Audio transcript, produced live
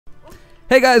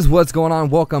Hey guys, what's going on?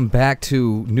 Welcome back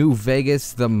to New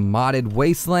Vegas, the modded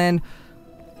Wasteland.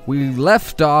 We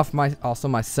left off, my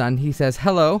son, he says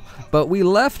hello, but we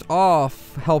left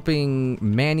off helping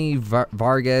Manny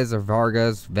Vargas,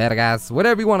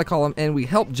 whatever you want to call him, and we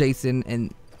helped Jason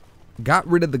and got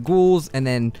rid of the ghouls, and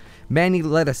then Manny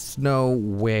let us know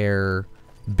where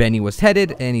Benny was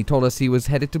headed, and he told us he was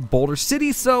headed to Boulder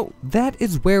City, so that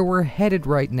is where we're headed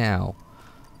right now.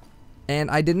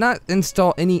 And I did not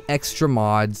install any extra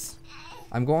mods.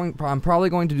 I'm probably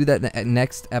going to do that in the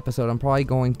next episode. I'm probably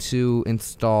going to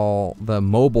install the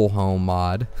mobile home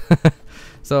mod.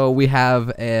 So we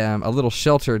have a little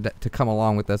shelter to come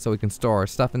along with us so we can store our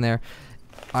stuff in there.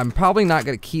 I'm probably not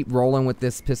going to keep rolling with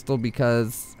this pistol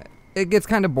because it gets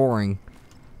kind of boring.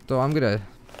 So I'm gonna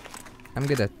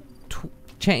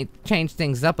change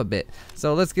things up a bit.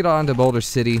 So let's get on to Boulder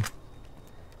City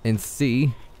and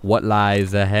see what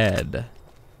lies ahead.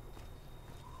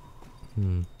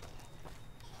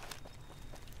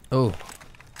 Oh,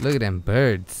 look at them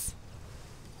birds.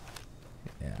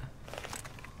 Yeah.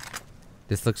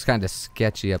 This looks kind of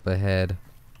sketchy up ahead.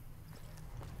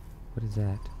 What is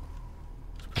that?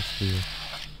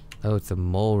 Oh, it's a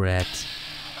mole rat.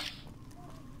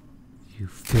 You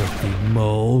filthy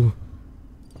mole.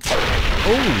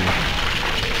 Oh!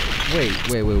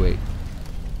 Wait.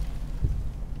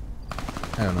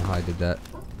 I don't know how I did that.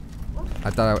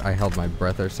 I thought I held my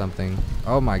breath or something.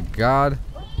 Oh my god.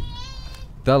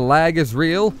 The lag is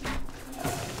real.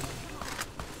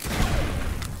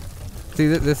 See,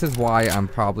 this is why I'm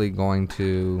probably going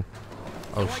to...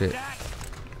 Oh shit.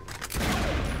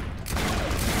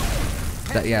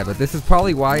 Yeah, but this is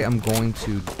probably why I'm going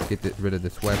to get rid of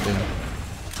this weapon.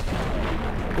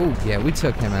 Oh yeah, we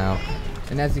took him out.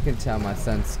 And as you can tell, my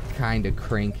son's kind of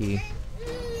cranky.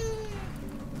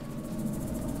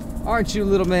 Aren't you,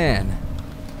 little man?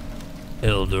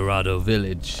 El Dorado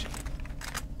Village.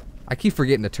 I keep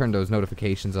forgetting to turn those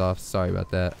notifications off. Sorry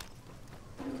about that.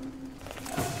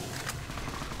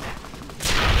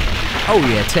 Oh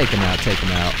yeah, take him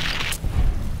out.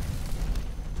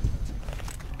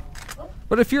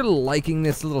 But if you're liking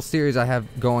this little series I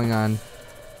have going on,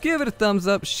 give it a thumbs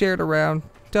up, share it around,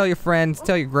 tell your friends,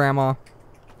 tell your grandma,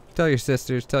 tell your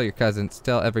sisters, tell your cousins,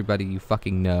 tell everybody you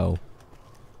fucking know.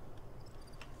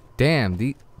 Damn,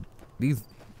 these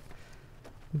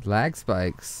lag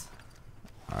spikes.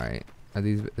 Alright. Are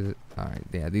these alright,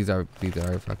 yeah, these are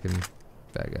fucking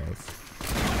bad guys.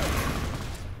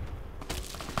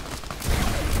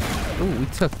 Ooh, we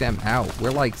took them out. We're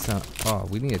like some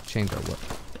we need to change our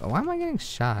why am I getting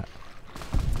shot?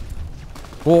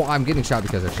 Well, I'm getting shot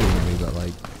because they're shooting at me, but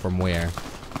like from where?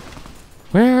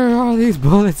 Where are all these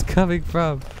bullets coming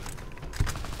from?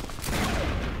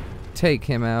 Take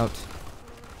him out.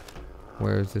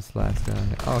 Where is this last guy?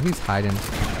 Oh, he's hiding.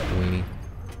 Weenie.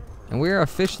 And we're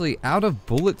officially out of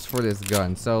bullets for this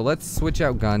gun. So let's switch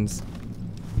out guns.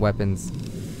 Weapons.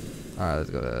 Alright, let's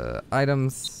go to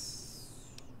items.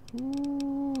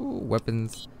 Ooh,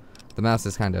 weapons. The mouse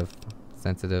is kind of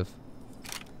sensitive.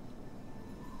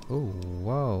 Oh,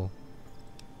 whoa.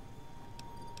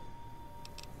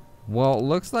 Well, it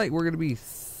looks like we're going to be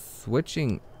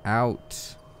switching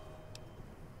out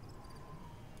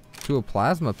to a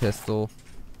plasma pistol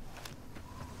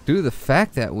due to the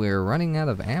fact that we're running out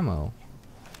of ammo.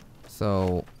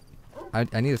 So I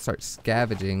need to start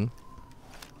scavenging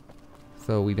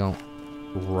so we don't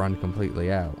run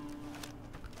completely out.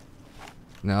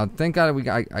 Now thank God we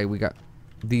got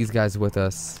these guys with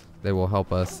us. They will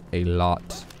help us a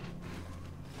lot.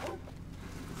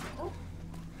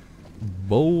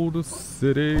 Boulder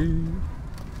City.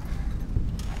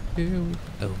 Here we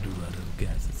go.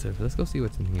 Gas and surface. Let's go see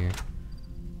what's in here.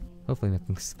 Hopefully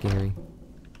nothing scary.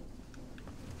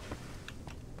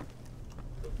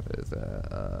 What is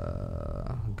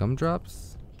that?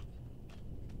 Gumdrops?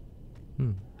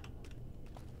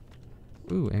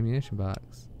 Ooh, ammunition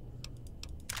box.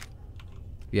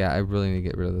 Yeah, I really need to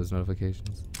get rid of those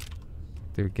notifications.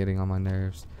 They're getting on my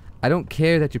nerves. I don't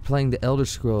care that you're playing the Elder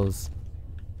Scrolls.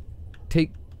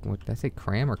 What did I say?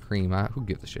 Cram or cream? Who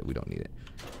gives a shit? We don't need it.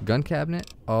 Gun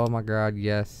cabinet? Oh my god,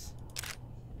 yes.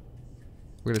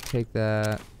 We're gonna take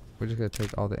that. We're just gonna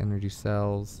take all the energy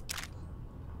cells.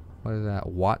 What is that?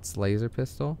 Watts laser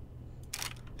pistol?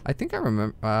 I think I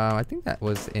remember. I think that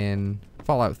was in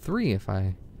Fallout 3, if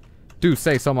I do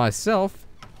say so myself.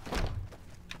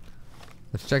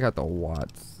 Let's check out the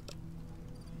Watts.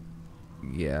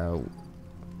 Yeah.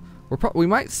 We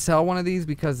might sell one of these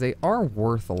because they are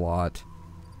worth a lot.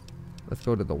 Let's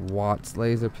go to the Watts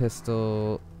laser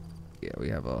pistol. Yeah, we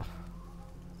have a...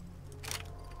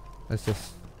 Let's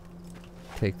just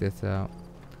take this out.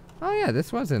 Oh yeah,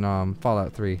 this was in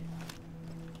Fallout 3.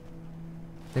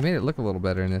 They made it look a little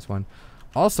better in this one.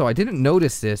 Also, I didn't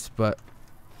notice this, but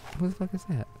what the fuck is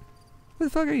that? Who the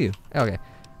fuck are you? Okay,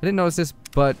 I didn't notice this,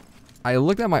 but I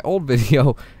looked at my old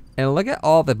video and look at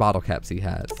all the bottle caps he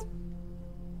has.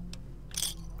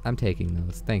 I'm taking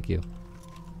those. Thank you.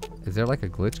 Is there like a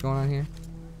glitch going on here?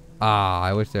 Ah,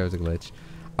 I wish there was a glitch.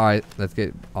 All right, let's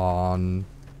get on.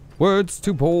 Words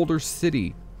to Boulder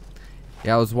City.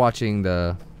 Yeah, I was watching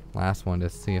the last one to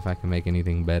see if I can make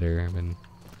anything better, and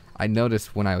I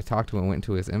noticed when I talked to him and went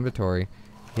into his inventory,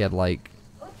 he had like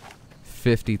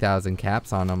 50,000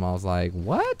 caps on him. I was like,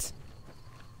 what?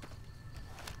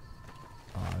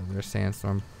 Oh, there's a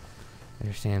sandstorm.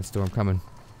 There's a sandstorm coming.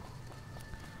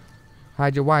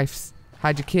 Hide your wives.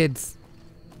 Hide your kids.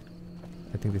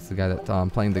 I think this is the guy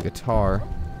that's playing the guitar.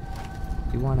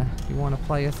 You wanna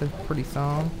play us a pretty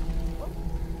song?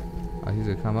 Oh, he's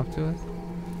gonna come up to us.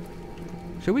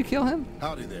 Should we kill him?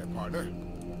 Howdy there, partner.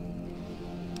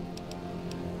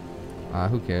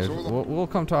 Who cares? We'll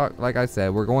come talk. Like I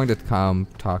said, we're going to come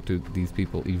talk to these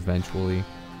people eventually.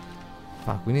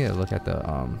 Fuck, we need to look at the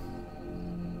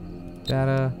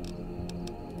data.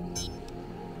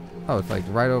 Oh, it's like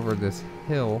right over this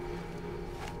hill.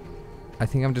 I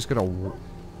think I'm just gonna.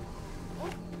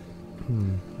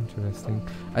 Interesting.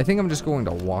 I think I'm just going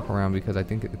to walk around because I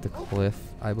think it's a cliff,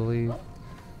 I believe.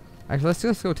 Actually, let's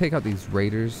just go take out these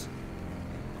raiders.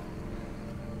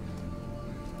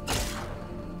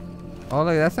 Oh,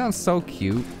 look, that sounds so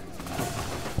cute.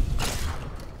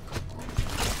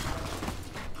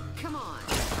 Come on.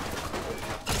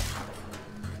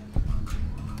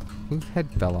 Whose head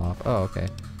fell off? Oh, okay.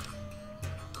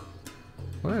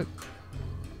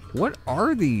 What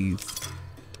are these?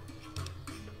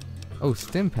 Oh,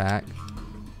 stim pack.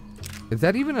 Is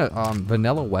that even a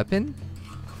vanilla weapon?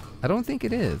 I don't think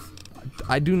it is.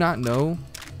 I do not know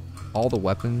all the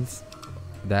weapons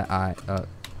that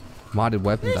modded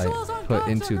weapons I put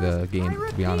into the game,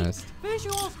 to be honest.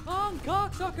 Visuals on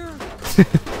cocksucker.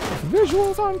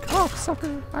 Visuals on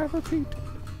cocksucker. I repeat,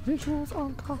 visuals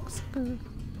on cocksucker.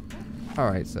 All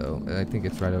right, so I think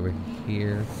it's right over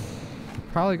here.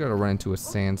 Probably gonna run into a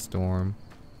sandstorm.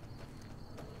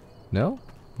 No,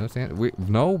 no sand.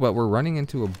 No, but we're running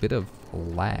into a bit of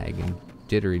lag and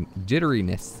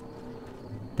jitteriness.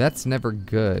 That's never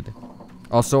good.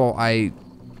 Also, I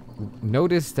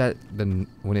noticed that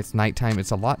when it's nighttime,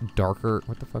 it's a lot darker.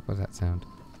 What the fuck was that sound?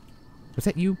 Was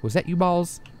that you? Was that you,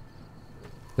 Balls?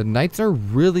 The nights are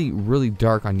really, really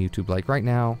dark on YouTube. Like right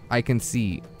now, I can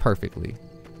see perfectly.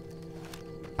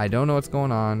 I don't know what's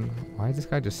going on. Why is this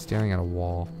guy just staring at a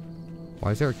wall?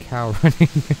 Why is there a cow running?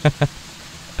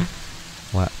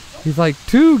 What? He's like,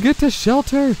 get to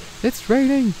shelter. It's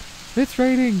raining. It's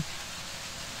raining.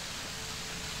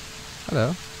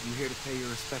 Hello. You here to pay your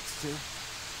respects too?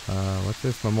 What's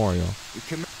this memorial?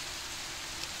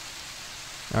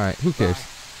 Alright, who cares?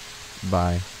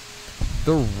 Bye.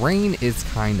 The rain is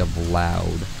kind of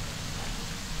loud.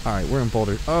 Alright, we're in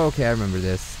Boulder. Oh, okay, I remember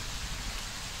this.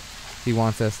 He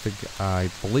wants us to, I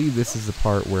believe this is the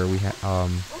part where we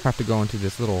have to go into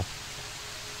this little,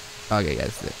 okay,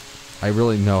 yes, I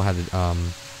really know how to,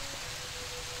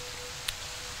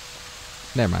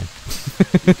 never mind.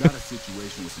 We've got a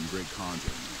situation with some great cons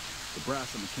right now. The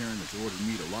brass on the Karen has ordered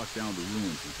me to lock down the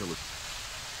ruins until it's...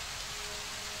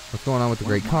 What's going on with the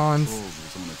Great Khans?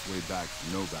 Was on its way back to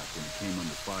Novak when it came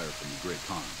under fire from the Great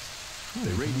Khans.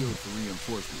 They radioed for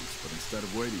reinforcements, but instead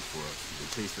of waiting for us,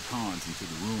 they chased the Khans into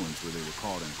the ruins where they were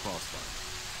caught in a crossfire.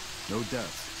 No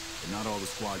deaths, but not all the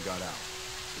squad got out.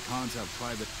 The Khans have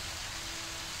private...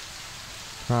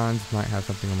 Khans might have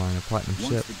something in mind, a platinum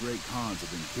ship. Once the Great Khans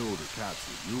have been killed or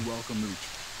captured, you're welcome to...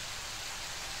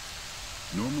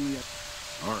 Normally...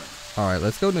 Alright,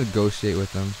 let's go negotiate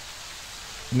with them.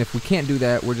 And if we can't do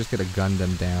that, we're just gonna gun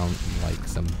them down like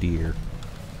some deer.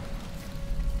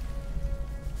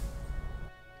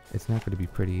 It's not going to be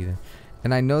pretty either.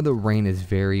 And I know the rain is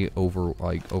very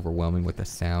overwhelming with the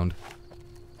sound.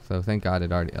 So thank God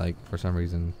it already, like, for some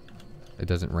reason, it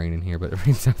doesn't rain in here, but it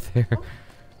rains out there.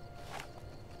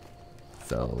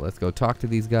 So let's go talk to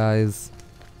these guys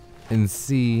and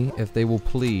see if they will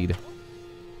plead.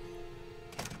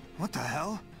 What the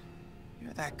hell?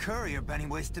 You're that courier Benny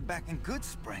wasted back in Good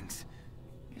Springs.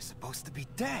 You're supposed to be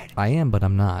dead. I am, but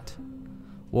I'm not.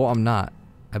 Well, I'm not.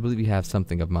 I believe you have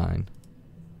something of mine.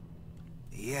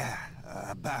 Yeah,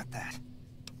 about that.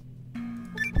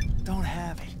 Don't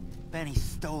have it. Benny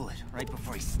stole it right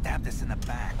before he stabbed us in the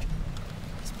back.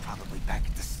 He's probably back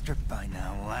at the strip by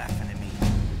now, laughing at me.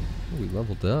 Oh, we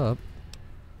leveled up.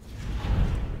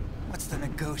 What's to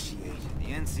negotiate? The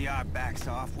NCR backs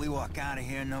off, we walk out of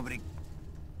here, nobody...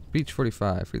 Beach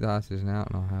 45. Free the hostages now,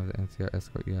 and I'll have the NCR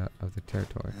escort you out of the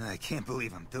territory. I can't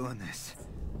believe I'm doing this.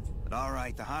 But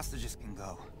alright, the hostages can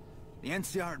go. The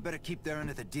NCR had better keep their end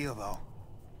of the deal, though.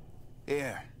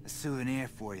 Here, a souvenir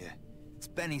for you. It's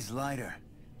Benny's lighter.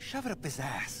 Shove it up his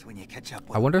ass when you catch up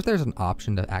with I wonder if there's an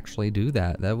option to actually do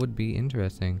that. That would be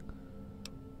interesting.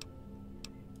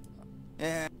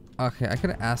 Yeah. Okay, I could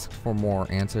have asked for more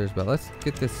answers, but let's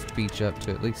get this speech up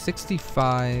to at least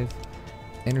 65.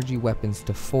 Energy weapons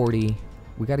to 40.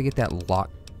 We got to get that lock.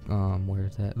 Where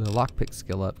is that? The lockpick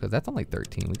skill up, because that's only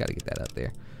 13. We got to get that up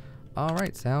there. All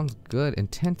right, sounds good.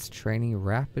 Intense training,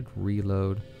 rapid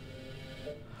reload.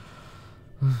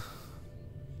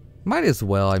 Might as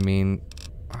well. I mean,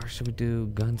 or should we do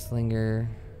gunslinger?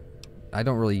 I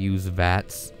don't really use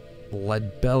VATS.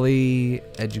 Lead belly,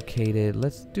 educated.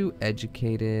 Let's do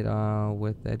educated.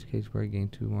 With education, where you gain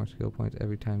 2 more skill points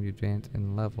every time you advance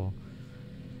in level.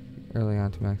 Early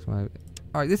on to maximize.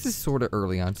 Alright, this is sort of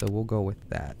early on, so we'll go with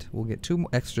that. We'll get 2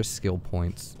 extra skill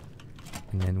points,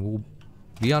 and then we'll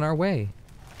be on our way.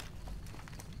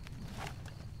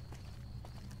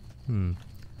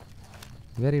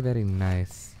 Very, very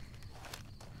nice.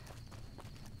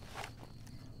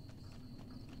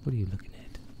 What are you looking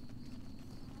at?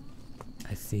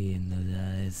 I see in those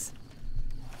eyes.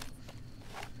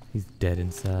 He's dead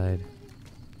inside.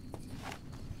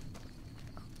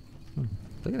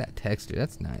 Look at that texture.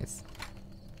 That's nice.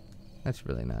 That's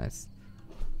really nice.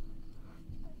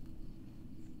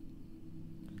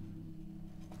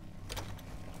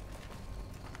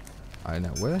 Alright, now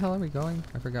where the hell are we going?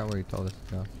 I forgot where he told us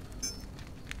to go.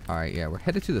 Alright, yeah, we're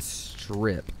headed to the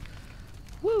strip.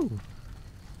 Woo!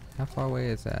 How far away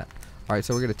is that? Alright,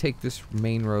 so we're going to take this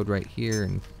main road right here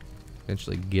and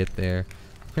eventually get there.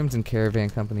 Crimson Caravan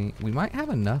Company. We might have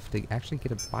enough to actually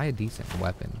buy a decent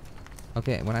weapon.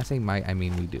 Okay, when I say might, I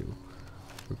mean we do.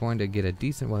 We're going to get a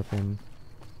decent weapon.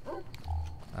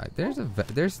 Alright, there's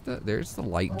the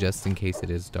light just in case it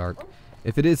is dark.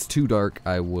 If it is too dark,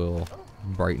 I will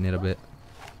brighten it a bit.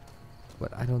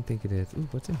 But I don't think it is. Ooh,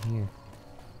 what's in here?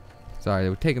 Sorry,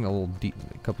 we're taking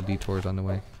a couple detours on the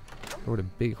way. Over to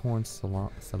Bighorn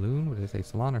Saloon. What did I say?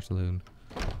 Salon or saloon?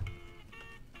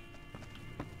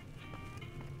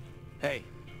 Hey.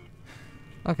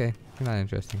 Okay, you're not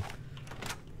interesting.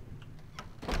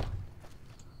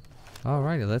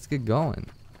 Alrighty, let's get going.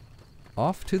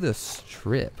 Off to the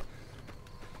strip.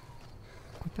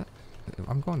 What the?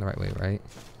 I'm going the right way, right?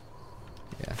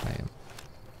 Yeah, I am.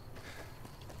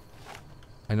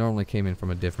 I normally came in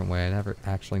from a different way. I never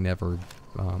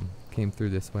came through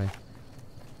this way.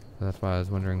 So that's why I was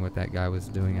wondering what that guy was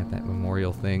doing at that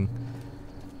memorial thing.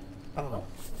 Oh,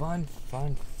 fun,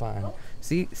 fun, fun.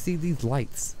 See these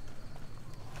lights.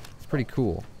 It's pretty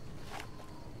cool.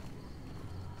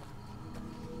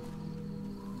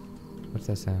 What's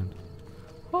that sound?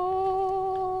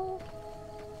 Oh.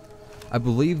 I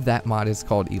believe that mod is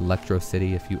called Electro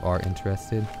City if you are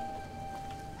interested.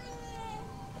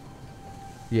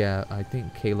 Yeah, I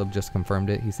think Caleb just confirmed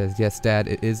it. He says, yes, Dad,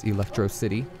 it is Electro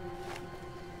City.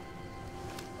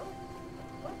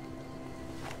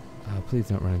 Please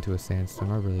don't run into a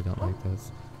sandstorm. I really don't like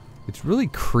those. It's really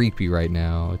creepy right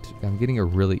now. I'm getting a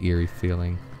really eerie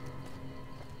feeling.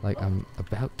 Like I'm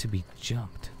about to be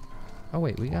jumped. Oh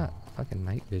wait, we got fucking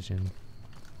night vision.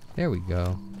 There we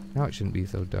go. Now it shouldn't be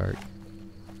so dark.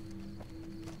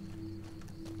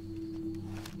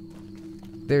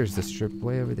 There's the strip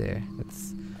way over there.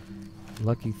 That's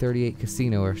Lucky 38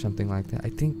 Casino or something like that. I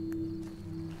think.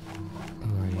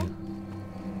 Who are you?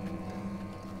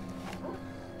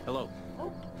 Hello.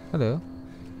 Hello.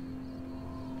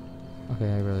 Okay,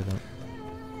 I really don't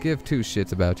give 2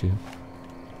 shits about you.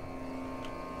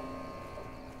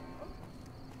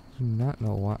 Do not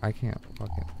know why I can't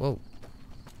fucking. Whoa.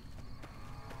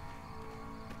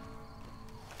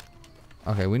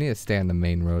 Okay, we need to stay on the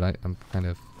main road. I'm kind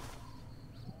of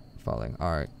falling.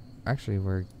 Alright. Actually,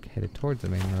 we're headed towards the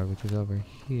main road, which is over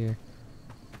here.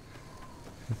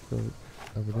 Let's go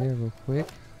over there real quick.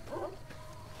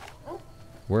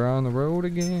 We're on the road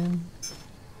again.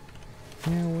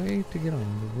 Can't wait to get on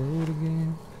the road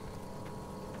again.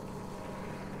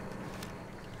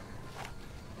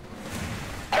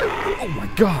 Oh my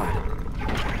god!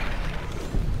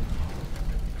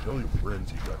 Tell your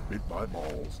friends you got bit by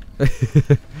balls.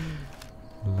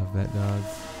 Love that dog.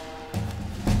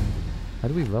 How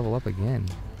do we level up again?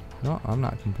 No, I'm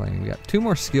not complaining. We got 2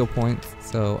 more skill points.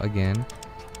 So again,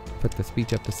 put the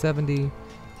speech up to 70.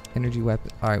 Energy weapon.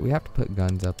 Alright, we have to put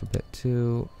guns up a bit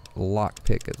too.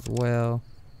 Lockpick as well.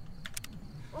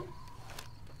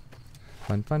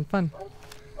 Fun, fun, fun. Oh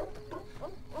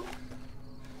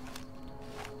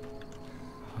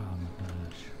my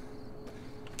gosh.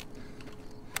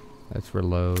 Let's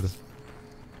reload.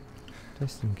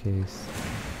 Just in case.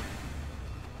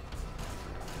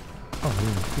 Oh, we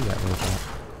didn't see that robot.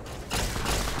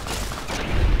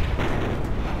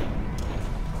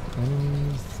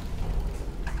 Enemies.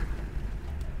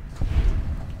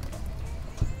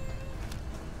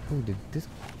 Oh, did this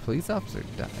police officer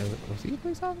die? Was he a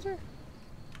police officer?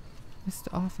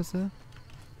 Mr. Officer?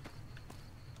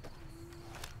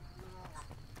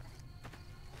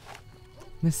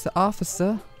 Mr.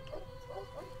 Officer?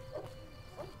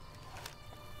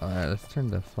 Alright, let's turn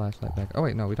the flashlight back. Oh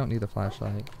wait, no, we don't need the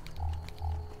flashlight.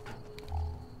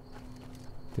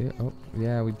 Oh,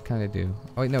 yeah, we kind of do.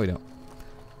 Oh wait, no we don't.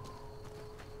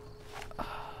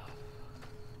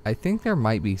 I think there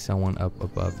might be someone up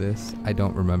above this. I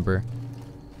don't remember.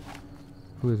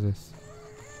 Who is this?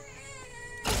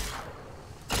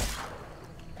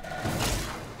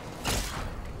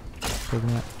 Taking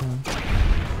that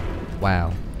one.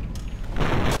 Wow.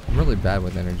 I'm really bad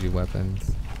with energy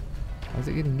weapons. Why is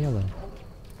it getting yellow?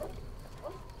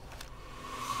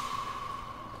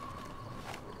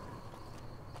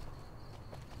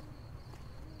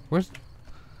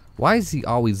 Why is he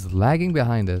always lagging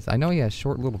behind us? I know he has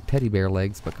short little teddy bear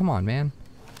legs, but come on, man.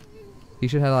 He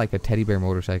should have like a teddy bear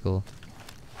motorcycle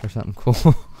or something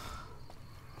cool.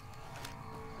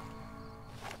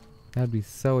 That'd be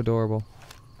so adorable.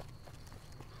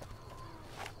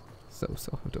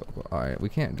 So adorable. Alright, we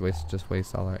can't just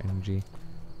waste all our energy.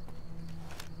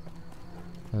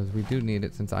 Because we do need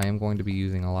it since I am going to be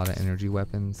using a lot of energy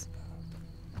weapons.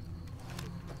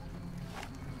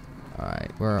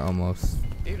 Alright, we're almost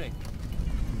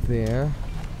there.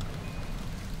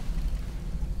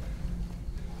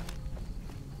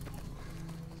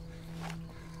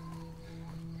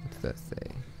 What's that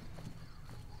say?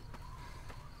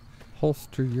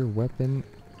 Holster your weapon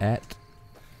at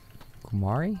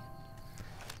Kumari?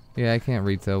 Yeah, I can't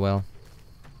read so well,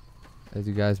 as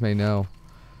you guys may know.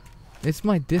 It's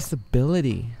my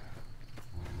disability.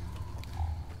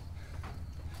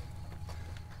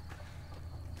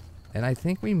 And I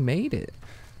think we made it.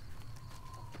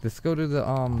 Let's go to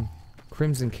the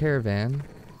Crimson Caravan.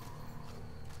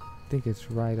 I think it's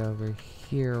right over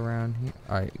here, around here.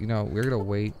 Alright, you know, we're gonna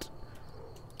wait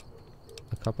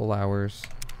a couple hours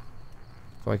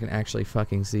so I can actually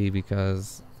fucking see,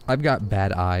 because I've got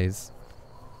bad eyes.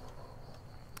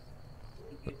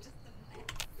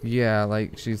 Yeah,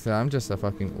 like she said, I'm just a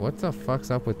fucking... What the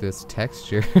fuck's up with this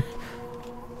texture?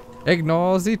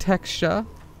 Ignore the texture.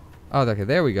 Oh, okay,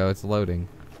 there we go. It's loading.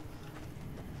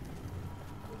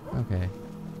 Okay.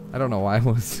 I don't know why I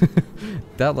was...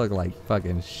 That looked like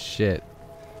fucking shit.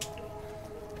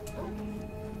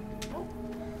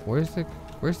 Where's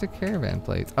the caravan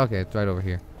plates? Okay, it's right over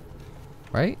here.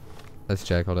 Right? Let's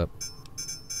check. Hold up.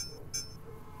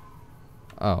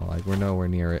 Oh, like we're nowhere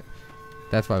near it.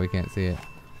 That's why we can't see it.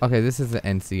 Okay, this is the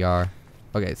NCR.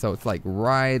 Okay, so it's like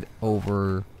right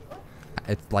over...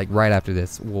 It's like right after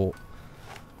this. Well,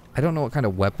 I don't know what kind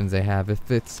of weapons they have.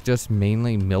 If it's just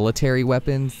mainly military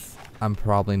weapons, I'm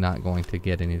probably not going to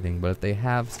get anything. But if they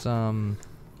have some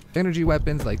energy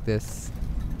weapons like this,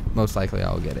 most likely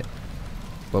I'll get it.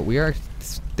 But we are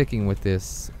sticking with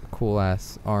this cool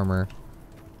ass armor.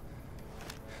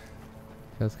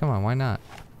 Because come on, why not?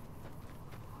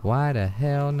 Why the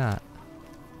hell not?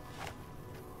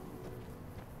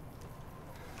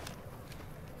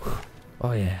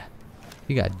 Oh yeah.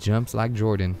 He got jumps like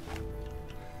Jordan.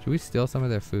 Should we steal some of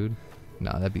their food?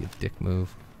 No, that'd be a dick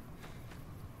move.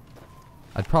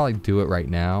 I'd probably do it right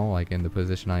now, like in the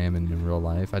position I am in real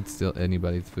life. I'd steal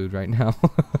anybody's food right now.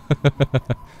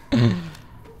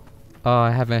 Oh,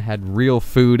 I haven't had real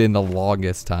food in the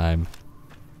longest time.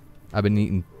 I've been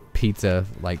eating pizza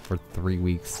like for 3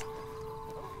 weeks.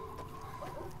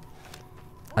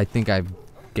 I think I've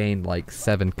gained like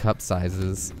 7 cup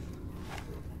sizes.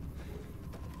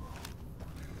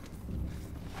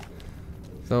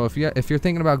 So if you're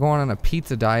thinking about going on a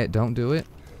pizza diet, don't do it.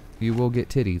 You will get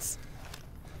titties.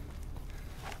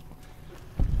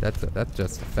 That's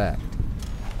just a fact.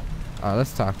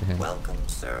 Let's talk to him. Welcome,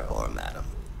 sir or madam.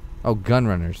 Oh, gun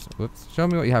runners. Whoops. Show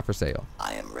me what you have for sale.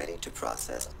 I am ready to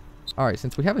process. Alright,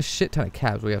 since we have a shit ton of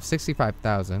cabs, we have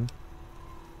 65,000.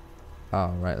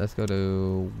 Alright, let's go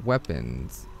to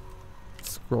weapons.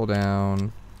 Scroll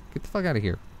down. Get the fuck out of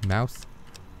here, mouse.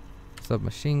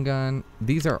 Submachine gun.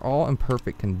 These are all in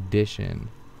perfect condition.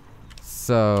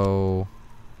 So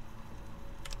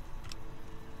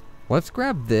let's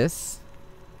grab this.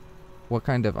 What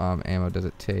kind of ammo does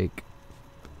it take?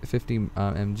 50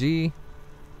 mg.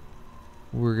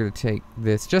 We're gonna take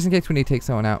this just in case we need to take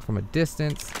someone out from a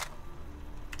distance.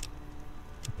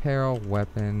 Apparel,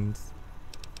 weapons.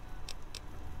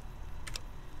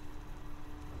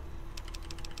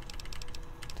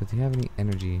 Does he have any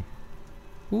energy?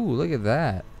 Ooh, look at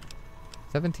that.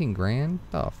 17 grand?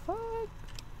 The fuck?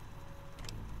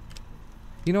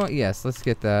 You know what? Yes, let's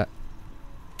get that.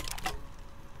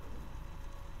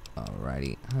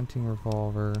 Alrighty. Hunting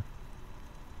revolver.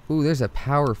 Ooh, there's a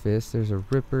power fist. There's a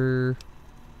ripper.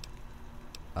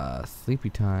 Sleepy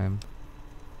time.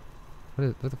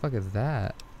 What the fuck is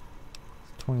that?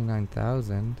 It's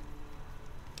 29,000.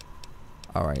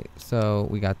 Alright, so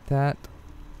we got that.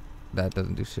 That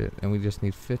doesn't do shit. And we just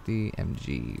need 50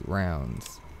 mg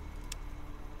rounds.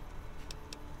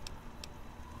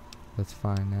 Let's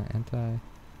find that anti.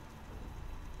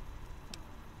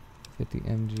 50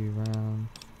 mg round.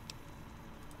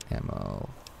 Ammo.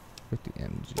 50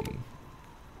 mg.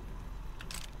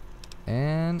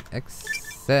 And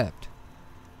accept.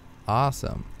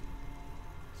 Awesome.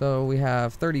 So we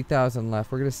have 30,000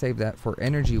 left. We're going to save that for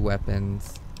energy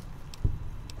weapons.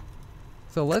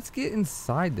 So let's get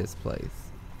inside this place.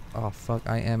 Oh fuck,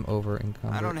 I am over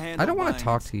encumbered. I don't want to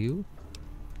talk to you.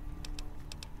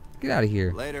 Get out of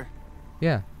here. Later.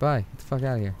 Yeah, bye. Get the fuck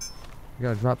out of here. We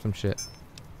gotta drop some shit.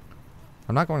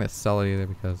 I'm not going to sell it either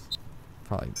because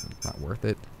probably not worth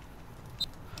it.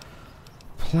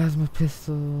 Plasma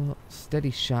pistol,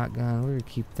 steady shotgun. We're gonna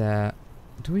keep that.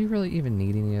 Do we really even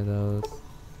need any of those?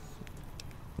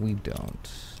 We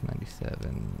don't.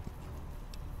 97.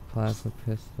 Plasma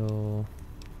pistol.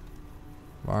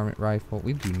 Varmint rifle.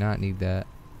 We do not need that.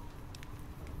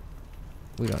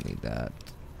 We don't need that.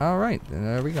 Alright, then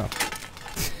there we go.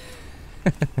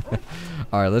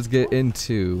 Alright, let's get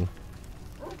into...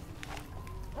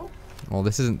 Well,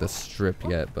 this isn't the strip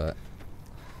yet, but...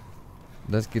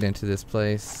 Let's get into this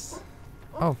place.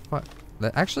 Oh, fuck.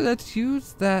 Actually, let's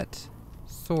use that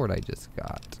sword I just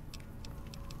got.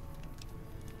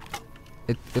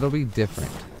 It'll be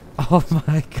different. Oh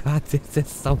my god, this is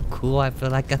so cool. I feel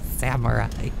like a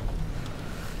samurai.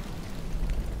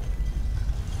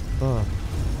 Oh.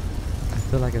 I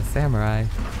feel like a samurai.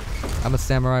 I'm a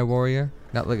samurai warrior.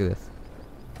 Now look at this.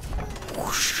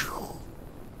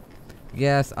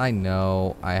 Yes, I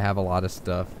know. I have a lot of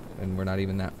stuff and we're not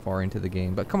even that far into the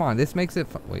game. But come on, this makes it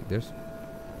fun. Wait, there's...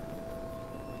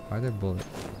 Why are there bullets?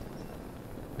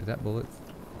 Is that bullets?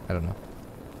 I don't know.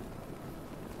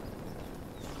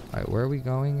 Alright, where are we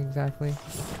going exactly?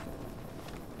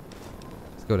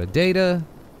 Let's go to data.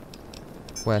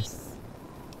 Quests.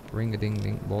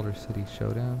 Ring-a-ding-ding. Boulder City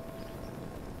Showdown.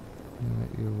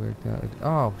 You worked out.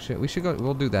 Oh, shit. We should go.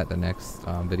 We'll do that the next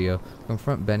video.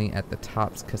 Confront Benny at the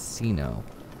Tops Casino.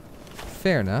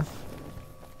 Fair enough.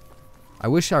 I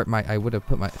wish I would have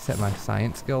set my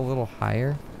science skill a little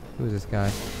higher. Who is this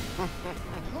guy?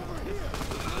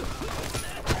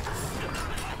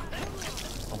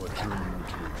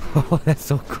 Oh, that's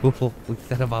so cool. We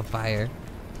set him on fire.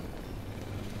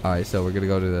 Alright, so we're gonna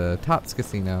go to the Tops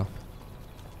Casino.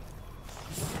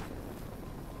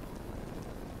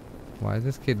 Why is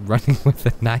this kid running with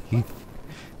a knife?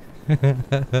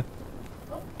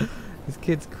 This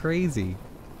kid's crazy.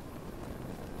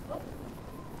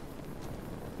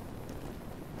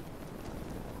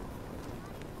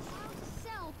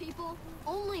 Sell people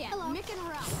only at Mick and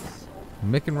Ralph's.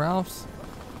 Mick and Ralph's?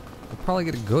 We're probably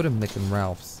gonna go to Mick and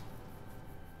Ralph's.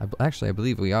 Actually, I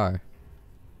believe we are.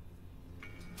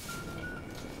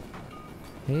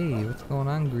 Hey, what's going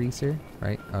on, greaser?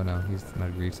 Right? Oh no, he's not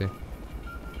a greaser.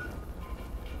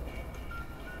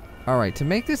 Alright, to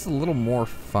make this a little more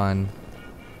fun,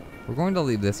 we're going to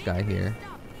leave this guy here.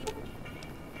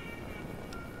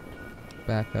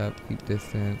 Back up, keep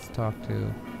distance, talk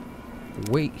to.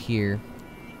 Wait here.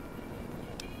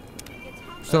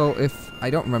 So if I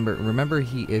don't remember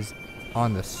he is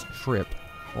on the strip.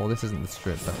 Well, this isn't the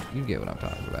strip, but you get what I'm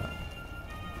talking about.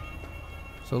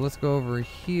 So let's go over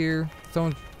here.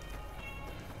 Someone...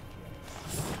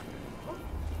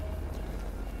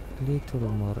 Little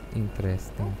more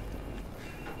interesting.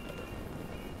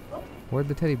 Where'd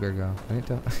the teddy bear go? I didn't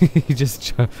tell. He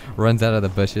just runs out of the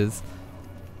bushes.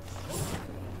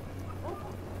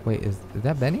 Wait, is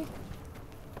that Benny?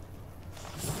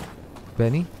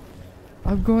 Benny?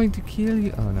 I'm going to kill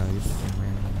you. Oh no, you're just a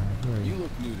random guy. Who are you? You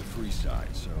look new to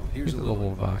Freeside, so here's a the little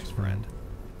little advice, box, friend.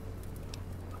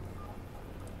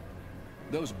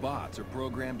 Those bots are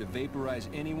programmed to vaporize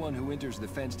anyone who enters the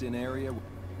fenced-in area.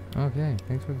 Okay,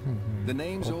 thanks for the thing. The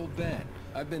name's Old Ben.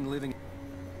 I've been living...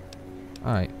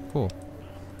 Alright, cool.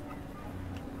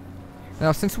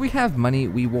 Now, since we have money,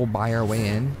 we will buy our way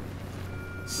in.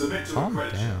 Calm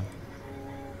down.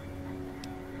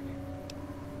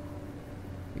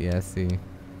 Yeah, see.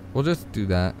 We'll just do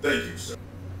that. Thank you, sir.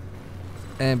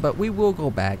 But we will go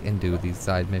back and do these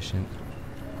side missions.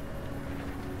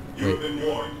 You have been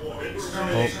warned.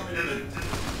 Extermination imminent.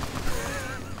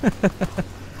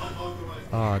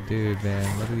 Oh, dude,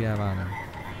 man. What do we have on him?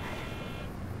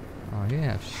 Oh, he didn't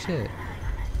have shit.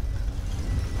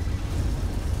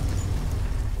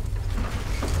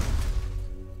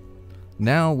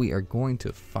 Now we are going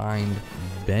to find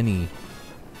Benny.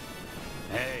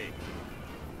 Hey.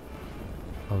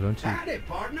 Oh, don't you? Howdy,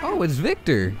 partner. Oh, it's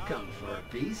Victor. Come for a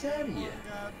piece, haven't you?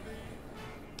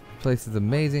 Place is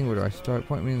amazing. Where do I start?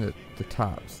 Point me in the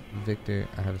tops. Victor,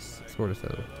 I have a sort of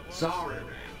settled. Sorry,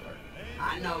 Rambler.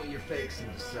 I know you're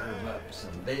fixing to serve up some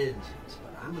vengeance,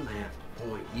 but I'm gonna have to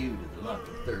point you to the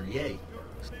lucky 38.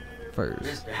 First.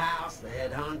 Mr. House, the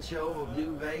head honcho of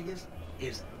New Vegas,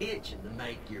 is itching to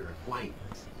make your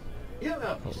acquaintance. He'll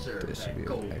help you serve This should that be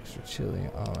cold. extra chili.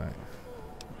 Alright.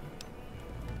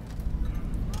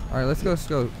 Alright, let's go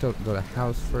to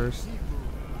house first.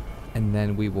 And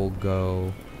then we will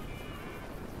go.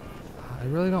 I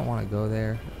really don't want to go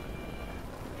there.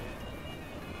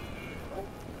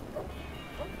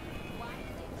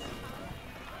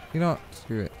 You know what?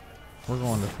 Screw it. We're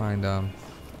going to find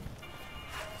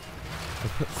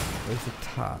where's the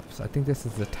tops? I think this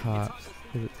is the tops.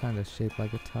 Is it kind of shaped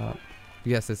like a top?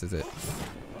 Yes, this is it.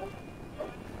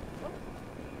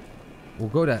 We'll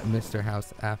go to Mr.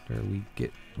 House after we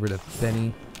get rid of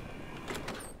Benny.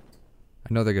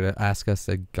 I know they're gonna ask us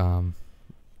to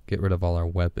get rid of all our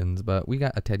weapons, but we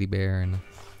got a teddy bear and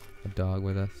a dog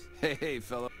with us. Hey,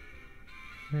 fella.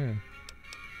 Here.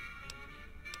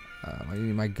 I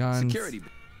need my guns. Security.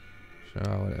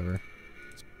 Sure, whatever.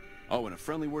 Oh, and a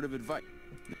friendly word of advice.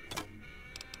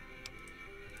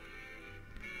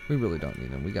 We really don't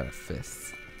need them. We got a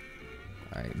fist.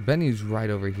 Alright, Benny's right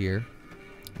over here.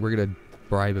 We're gonna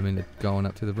bribe him into going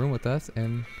up to the room with us,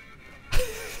 and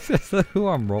that's who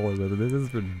I'm rolling with. This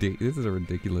is ridiculous. This is a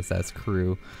ridiculous ass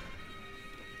crew.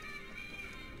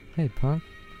 Hey, punk.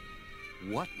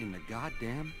 What in the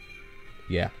goddamn?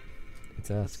 Yeah, it's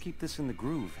Let's us. keep this in the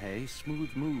groove, hey? Smooth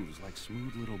moves like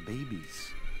smooth little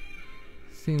babies.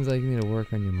 Seems like you need to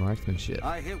work on your marksmanship.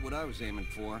 I hit what I was aiming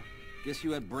for. Guess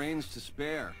you had brains to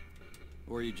spare.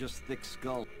 Or you just thick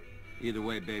skull. Either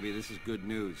way, baby, this is good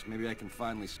news. Maybe I can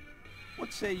finally...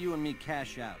 What say you and me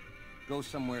cash out? Go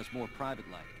somewhere it's more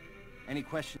private-like. Any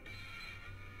questions?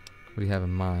 What do you have in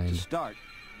To mind? start,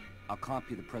 I'll comp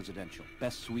you the presidential.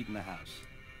 Best suite in the house.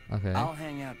 Okay. I'll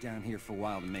hang out down here for a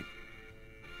while to make...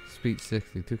 Suite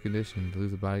 60, 2 conditions.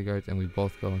 Lose the bodyguards, and we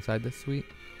both go inside this suite.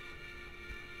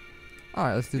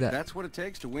 Alright, let's do If that. that's what it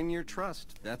takes to win your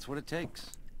trust. That's what it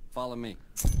takes. Follow me.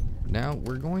 Now,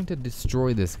 we're going to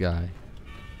destroy this guy.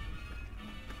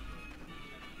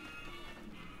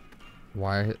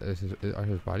 Why are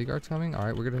his bodyguards coming?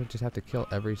 Alright, we're gonna just have to kill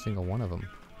every single one of them.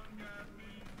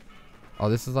 Oh,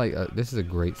 this is like this is a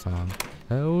great song.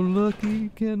 How lucky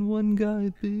can one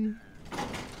guy be?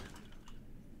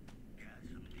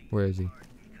 Where is he?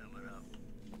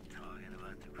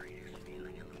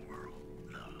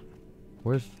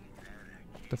 Where's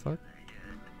the fuck?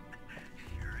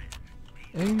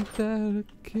 Ain't that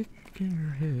a kick in the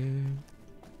head?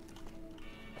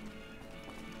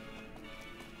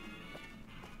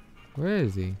 Where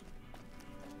is he?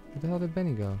 Where the hell did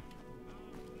Benny go?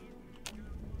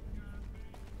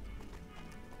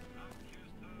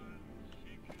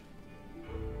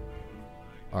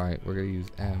 Alright, we're gonna use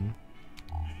M.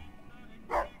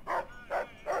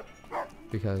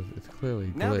 Because it's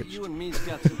clearly Now that glitched. you and me's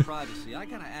got some privacy, I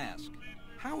gotta ask,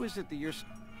 how is it that you're...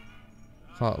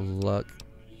 Hot luck.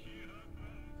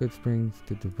 Good springs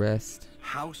did the rest.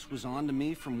 House was on to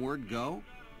me from word go?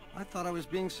 I thought I was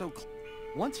being so...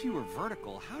 Once you were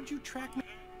vertical, how'd you track me?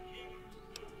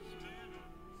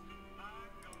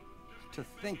 To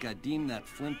think I deemed that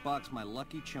flint box my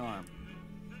lucky charm.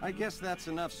 I guess that's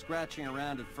enough scratching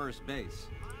around at first base.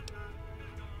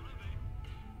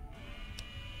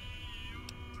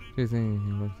 You've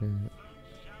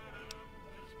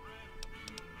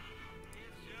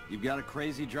got a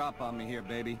crazy drop on me here,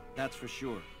 baby. That's for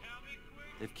sure.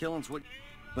 If killing's what...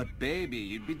 But baby,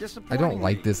 you'd be disappointed. I don't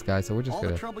like this guy, so we're just All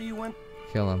gonna the trouble you went...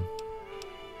 kill him.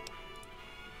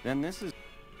 Then this is...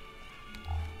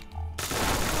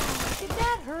 Did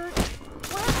that hurt?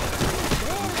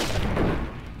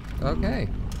 What? Okay.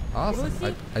 Awesome.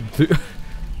 Pussy? I do.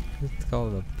 It's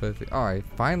called a pussy. Alright,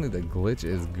 finally the glitch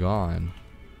is gone.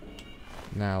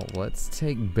 Now let's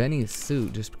take Benny's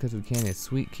suit just because we can. His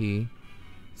sweet key.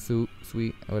 Suit,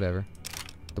 sweet, whatever.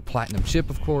 The platinum chip,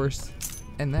 of course.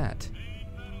 And that.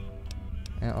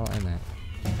 And, oh, and that.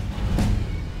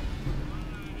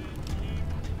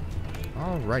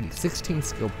 Alrighty, 16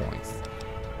 skill points.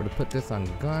 We're gonna put this on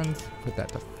guns, put that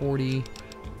to 40,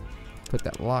 put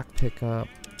that lock pick up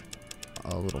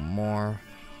a little more,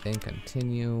 and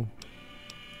continue.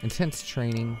 Intense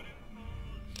training.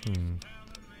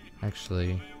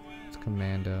 Actually, it's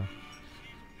commando.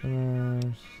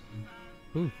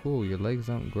 Ooh, cool. Your legs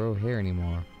don't grow hair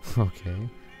anymore. Okay.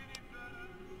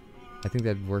 I think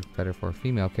that'd work better for a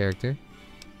female character.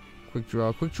 Quick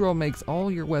draw. Quick draw makes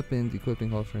all your weapons, equipping,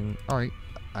 holstering. Alright.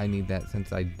 I need that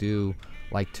since I do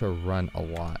like to run a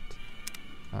lot.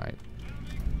 Alright.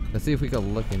 Let's see if we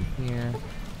can look in here.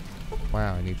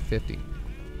 Wow, I need 50.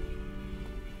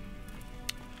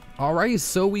 Alright,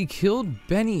 so we killed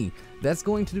Benny. That's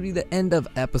going to be the end of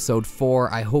episode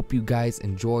 4. I hope you guys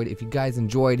enjoyed. If you guys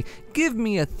enjoyed, give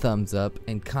me a thumbs up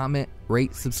and comment,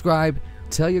 rate, subscribe,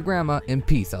 tell your grandma, and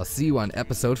peace. I'll see you on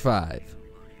episode 5.